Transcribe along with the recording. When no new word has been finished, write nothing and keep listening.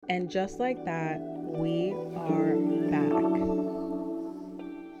And just like that, we are back.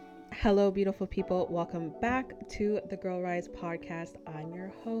 Hello, beautiful people. Welcome back to the Girl Rise podcast. I'm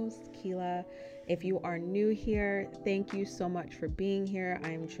your host, Keela. If you are new here, thank you so much for being here.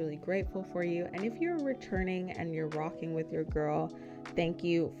 I am truly grateful for you. And if you're returning and you're rocking with your girl, thank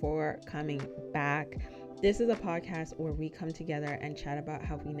you for coming back. This is a podcast where we come together and chat about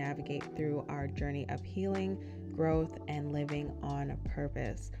how we navigate through our journey of healing, growth, and living on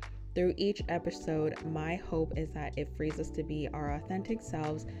purpose. Through each episode, my hope is that it frees us to be our authentic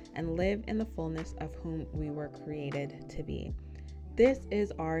selves and live in the fullness of whom we were created to be. This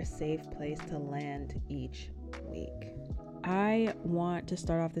is our safe place to land each week. I want to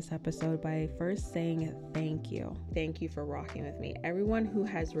start off this episode by first saying thank you. Thank you for rocking with me. Everyone who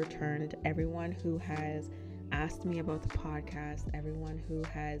has returned, everyone who has asked me about the podcast, everyone who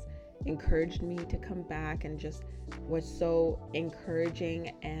has encouraged me to come back and just was so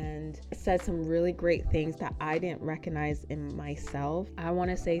encouraging and said some really great things that I didn't recognize in myself. I want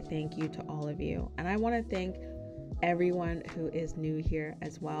to say thank you to all of you. And I want to thank everyone who is new here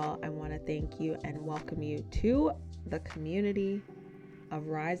as well. I want to thank you and welcome you to the community of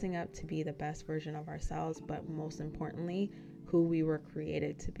rising up to be the best version of ourselves, but most importantly, who we were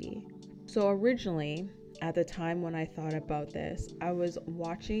created to be. So originally, at the time when I thought about this, I was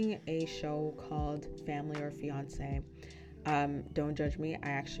watching a show called Family or Fiance. Don't judge me, I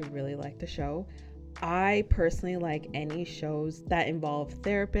actually really like the show. I personally like any shows that involve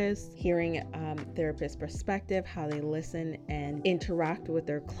therapists, hearing therapist perspective, how they listen and interact with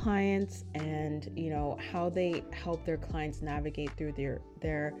their clients, and how they help their clients navigate through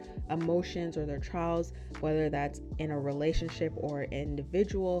their emotions or their trials, whether that's in a relationship or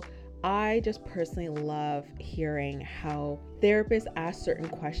individual. I just personally love hearing how therapists ask certain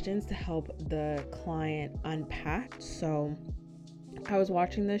questions to help the client unpack. So I was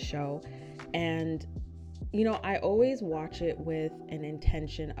watching this show, and I always watch it with an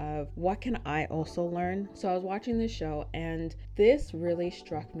intention of what can I also learn. So I was watching this show, and this really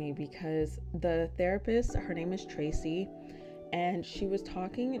struck me because the therapist, her name is Tracy, and she was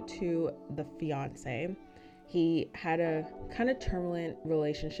talking to the fiance. He had a kind of turbulent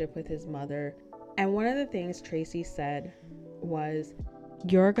relationship with his mother. And one of the things Tracy said was,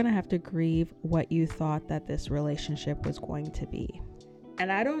 "You're going to have to grieve what you thought that this relationship was going to be."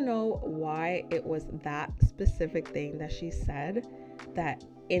 And I don't know why it was that specific thing that she said that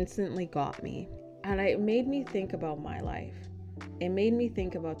instantly got me. And it made me think about my life. It made me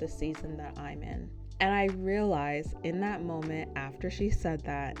think about the season that I'm in. And I realized in that moment after she said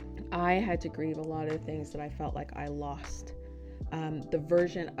that, I had to grieve a lot of things that I felt like I lost. The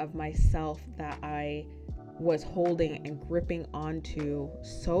version of myself that I was holding and gripping onto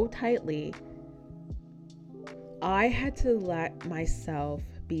so tightly, I had to let myself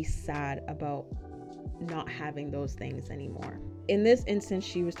be sad about not having those things anymore. In this instance,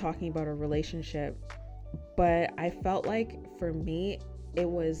 she was talking about a relationship, but I felt like for me, it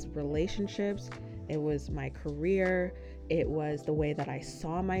was relationships, it was my career, it was the way that I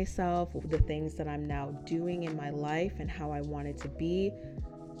saw myself, the things that I'm now doing in my life and how I wanted to be.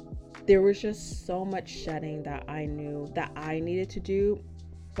 There was just so much shedding that I knew that I needed to do,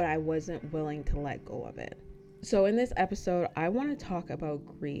 but I wasn't willing to let go of it. So in this episode, I want to talk about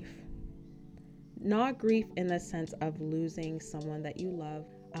grief. Not grief in the sense of losing someone that you love,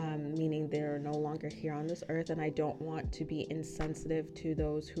 meaning they're no longer here on this earth. And I don't want to be insensitive to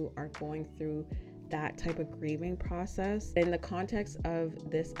those who are going through that type of grieving process. In the context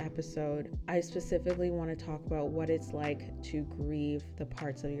of this episode, I specifically want to talk about what it's like to grieve the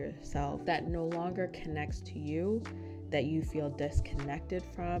parts of yourself that no longer connects to you, that you feel disconnected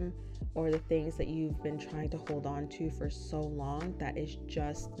from, or the things that you've been trying to hold on to for so long that is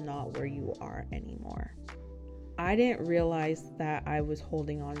just not where you are anymore. I didn't realize that I was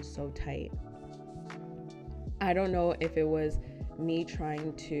holding on so tight. I don't know if it was me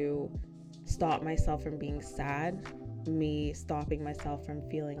trying to stop myself from being sad, me stopping myself from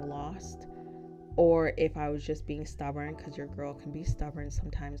feeling lost, or if I was just being stubborn, because your girl can be stubborn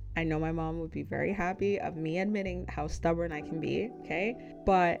sometimes. I know my mom would be very happy of me admitting how stubborn I can be, okay?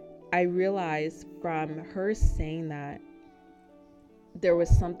 But I realized from her saying that there was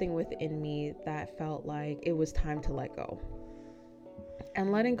something within me that felt like it was time to let go.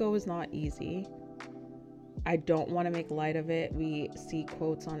 And letting go is not easy. I don't want to make light of it. We see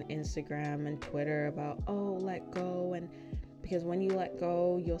quotes on Instagram and Twitter about, oh, let go. And because when you let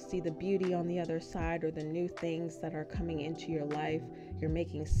go, you'll see the beauty on the other side, or the new things that are coming into your life. You're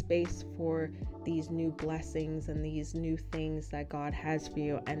making space for these new blessings and these new things that God has for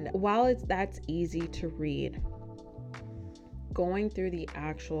you. And while that's easy to read, going through the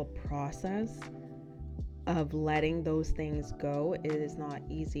actual process of letting those things go, it is not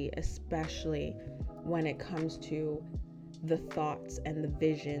easy, especially when it comes to the thoughts and the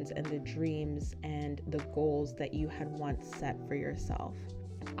visions and the dreams and the goals that you had once set for yourself.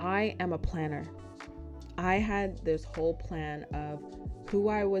 I am a planner. I had this whole plan of who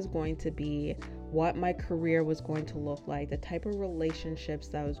I was going to be, what my career was going to look like, the type of relationships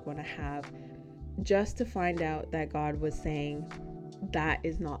that I was going to have, just to find out that God was saying that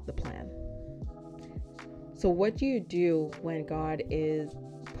is not the plan. So what do you do when God is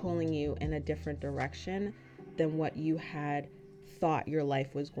pulling you in a different direction than what you had thought your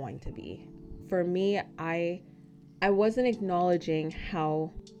life was going to be? For me, I wasn't acknowledging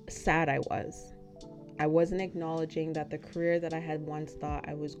how sad I was. I wasn't acknowledging that the career that I had once thought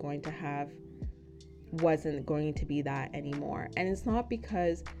I was going to have wasn't going to be that anymore. And it's not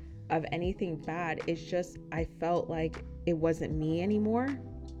because of anything bad. It's just I felt like it wasn't me anymore.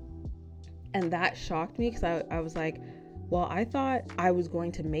 And that shocked me because I was like, well, I thought I was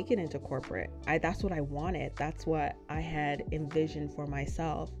going to make it into corporate. That's what I wanted. That's what I had envisioned for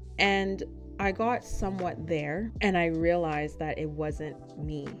myself. And I got somewhat there and I realized that it wasn't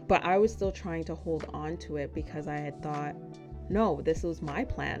me. But I was still trying to hold on to it because I had thought, no, this was my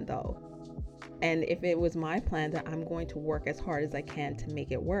plan though. And if it was my plan, that I'm going to work as hard as I can to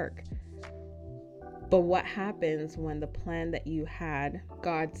make it work. But what happens when the plan that you had,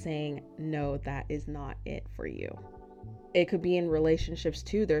 God saying, no, that is not it for you? It could be in relationships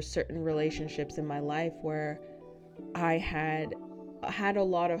too. There's certain relationships in my life where I had a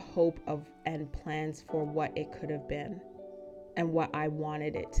lot of hope of and plans for what it could have been and what I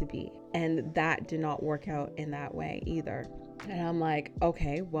wanted it to be. And that did not work out in that way either. And I'm like,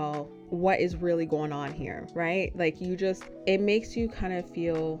 okay, well, what is really going on here, right? Like it makes you kind of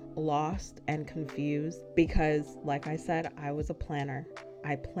feel lost and confused because, like I said, I was a planner.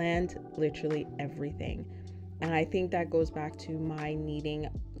 I planned literally everything. And I think that goes back to my needing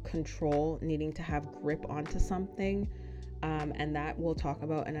control, needing to have grip onto something. And that we'll talk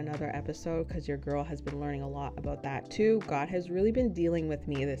about in another episode because your girl has been learning a lot about that too. God has really been dealing with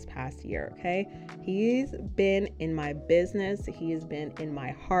me this past year, okay? He's been in my business. He has been in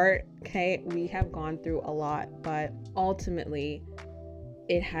my heart, okay? We have gone through a lot, but ultimately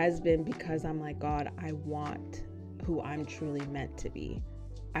it has been because I'm like, God, I want who I'm truly meant to be.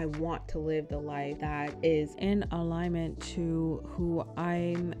 I want to live the life that is in alignment to who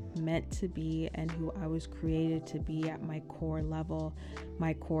I'm meant to be and who I was created to be at my core level,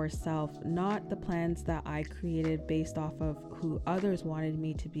 my core self, not the plans that I created based off of who others wanted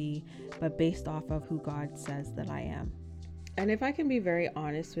me to be, but based off of who God says that I am. And if I can be very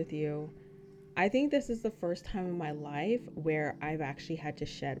honest with you, I think this is the first time in my life where I've actually had to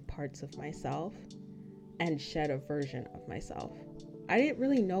shed parts of myself and shed a version of myself. I didn't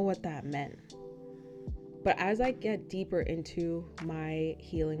really know what that meant. But as I get deeper into my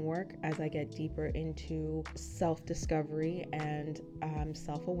healing work, as I get deeper into self-discovery and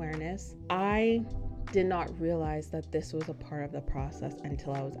self-awareness, I did not realize that this was a part of the process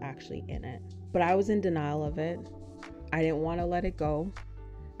until I was actually in it. But I was in denial of it. I didn't want to let it go.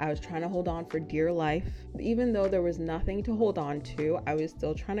 I was trying to hold on for dear life. Even though there was nothing to hold on to, I was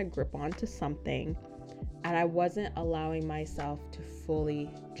still trying to grip onto something. And I wasn't allowing myself to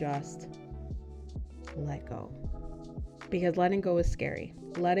fully just let go. Because letting go is scary.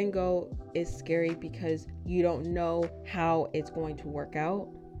 Letting go is scary because you don't know how it's going to work out.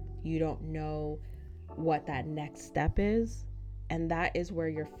 You don't know what that next step is. And that is where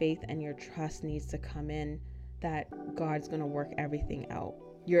your faith and your trust needs to come in, that God's going to work everything out.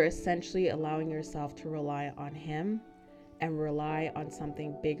 You're essentially allowing yourself to rely on Him and rely on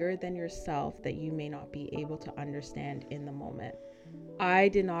something bigger than yourself that you may not be able to understand in the moment. I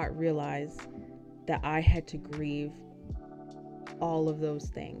did not realize that I had to grieve all of those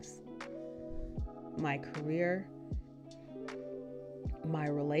things. My career, my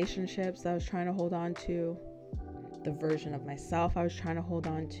relationships I was trying to hold on to, the version of myself I was trying to hold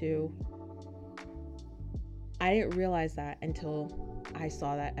on to. I didn't realize that until I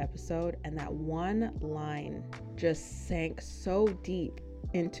saw that episode, and that one line just sank so deep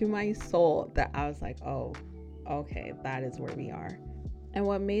into my soul that I was like, oh, okay, that is where we are. And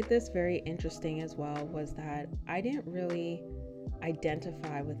what made this very interesting as well was that I didn't really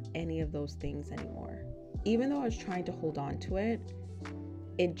identify with any of those things anymore. Even though I was trying to hold on to it,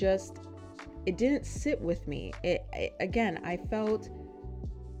 it didn't sit with me. Again, I felt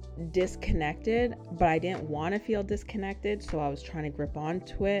disconnected, but I didn't want to feel disconnected, so I was trying to grip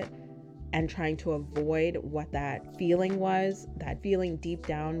onto it, and trying to avoid what that feeling was, that feeling deep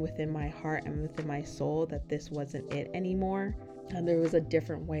down within my heart and within my soul that this wasn't it anymore. And there was a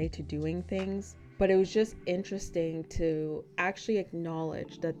different way to doing things. But it was just interesting to actually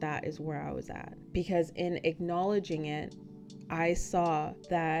acknowledge that that is where I was at. Because in acknowledging it, I saw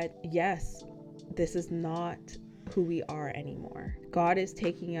that, yes, this is not who we are anymore. God is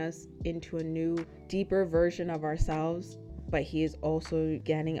taking us into a new, deeper version of ourselves, but He is also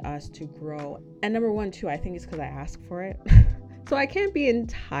getting us to grow. And number one, too, I think it's because I asked for it. So I can't be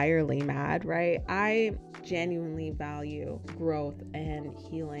entirely mad, right? I genuinely value growth and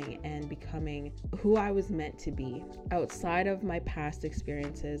healing and becoming who I was meant to be outside of my past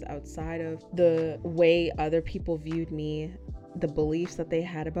experiences, outside of the way other people viewed me, the beliefs that they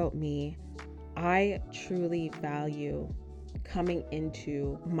had about me. I truly value coming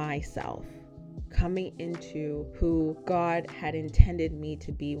into myself, coming into who God had intended me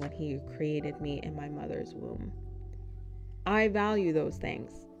to be when He created me in my mother's womb. I value those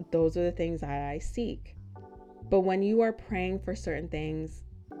things. Those are the things that I seek. But when you are praying for certain things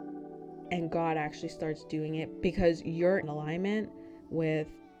and God actually starts doing it because you're in alignment with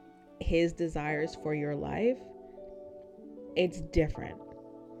His desires for your life, it's different.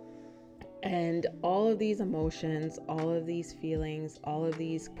 And all of these emotions, all of these feelings, all of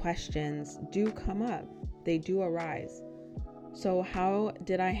these questions do come up. They do arise. So how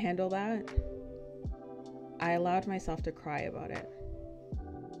did I handle that? I allowed myself to cry about it.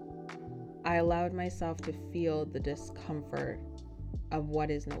 I allowed myself to feel the discomfort of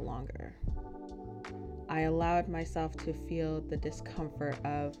what is no longer. I allowed myself to feel the discomfort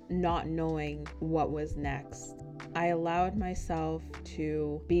of not knowing what was next. I allowed myself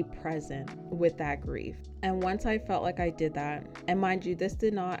to be present with that grief. And once I felt like I did that, and mind you, this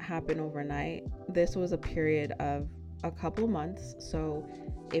did not happen overnight. This was a period of a couple months. So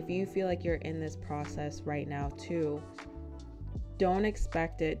if you feel like you're in this process right now too, don't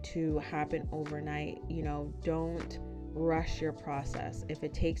expect it to happen overnight. Don't rush your process. If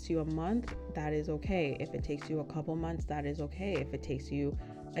it takes you a month, that is okay. If it takes you a couple months, that is okay. If it takes you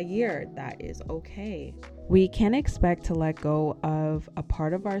a year, that is okay. We can expect to let go of a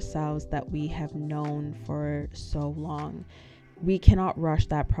part of ourselves that we have known for so long. We cannot rush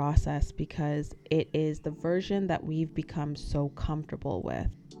that process because it is the version that we've become so comfortable with.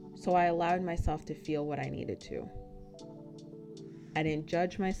 So I allowed myself to feel what I needed to. I didn't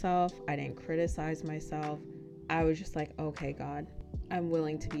judge myself. I didn't criticize myself. I was just like, okay, God, I'm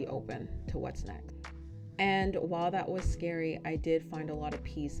willing to be open to what's next. And while that was scary, I did find a lot of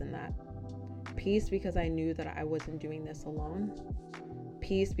peace in that. Peace because I knew that I wasn't doing this alone.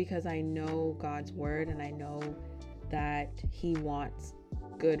 Peace because I know God's word and I know that He wants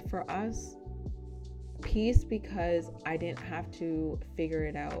good for us. Peace because I didn't have to figure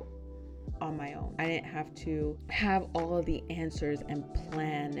it out on my own. I didn't have to have all of the answers and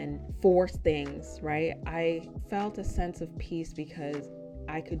plan and force things, right? I felt a sense of peace because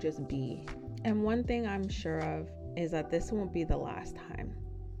I could just be. And one thing I'm sure of is that this won't be the last time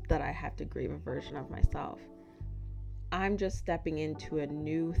that I have to grieve a version of myself. I'm just stepping into a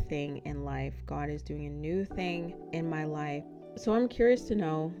new thing in life. God is doing a new thing in my life. So I'm curious to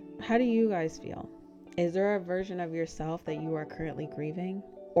know, how do you guys feel? Is there a version of yourself that you are currently grieving?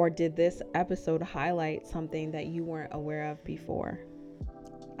 Or did this episode highlight something that you weren't aware of before?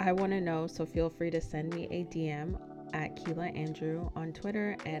 I want to know, so feel free to send me a DM at Keela Andrew on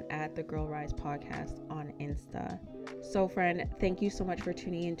Twitter and at the Girl Rise Podcast on Insta. So friend, thank you so much for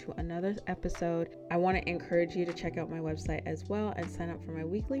tuning into another episode. I want to encourage you to check out my website as well and sign up for my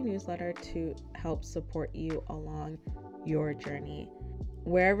weekly newsletter to help support you along your journey.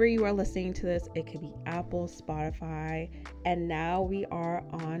 Wherever you are listening to this, it could be Apple, Spotify, and now we are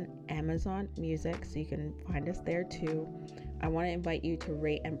on Amazon Music, so you can find us there too. I want to invite you to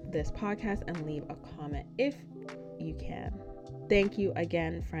rate this podcast and leave a comment if you can. Thank you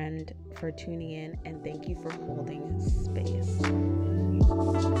again, friend, for tuning in, and thank you for holding space.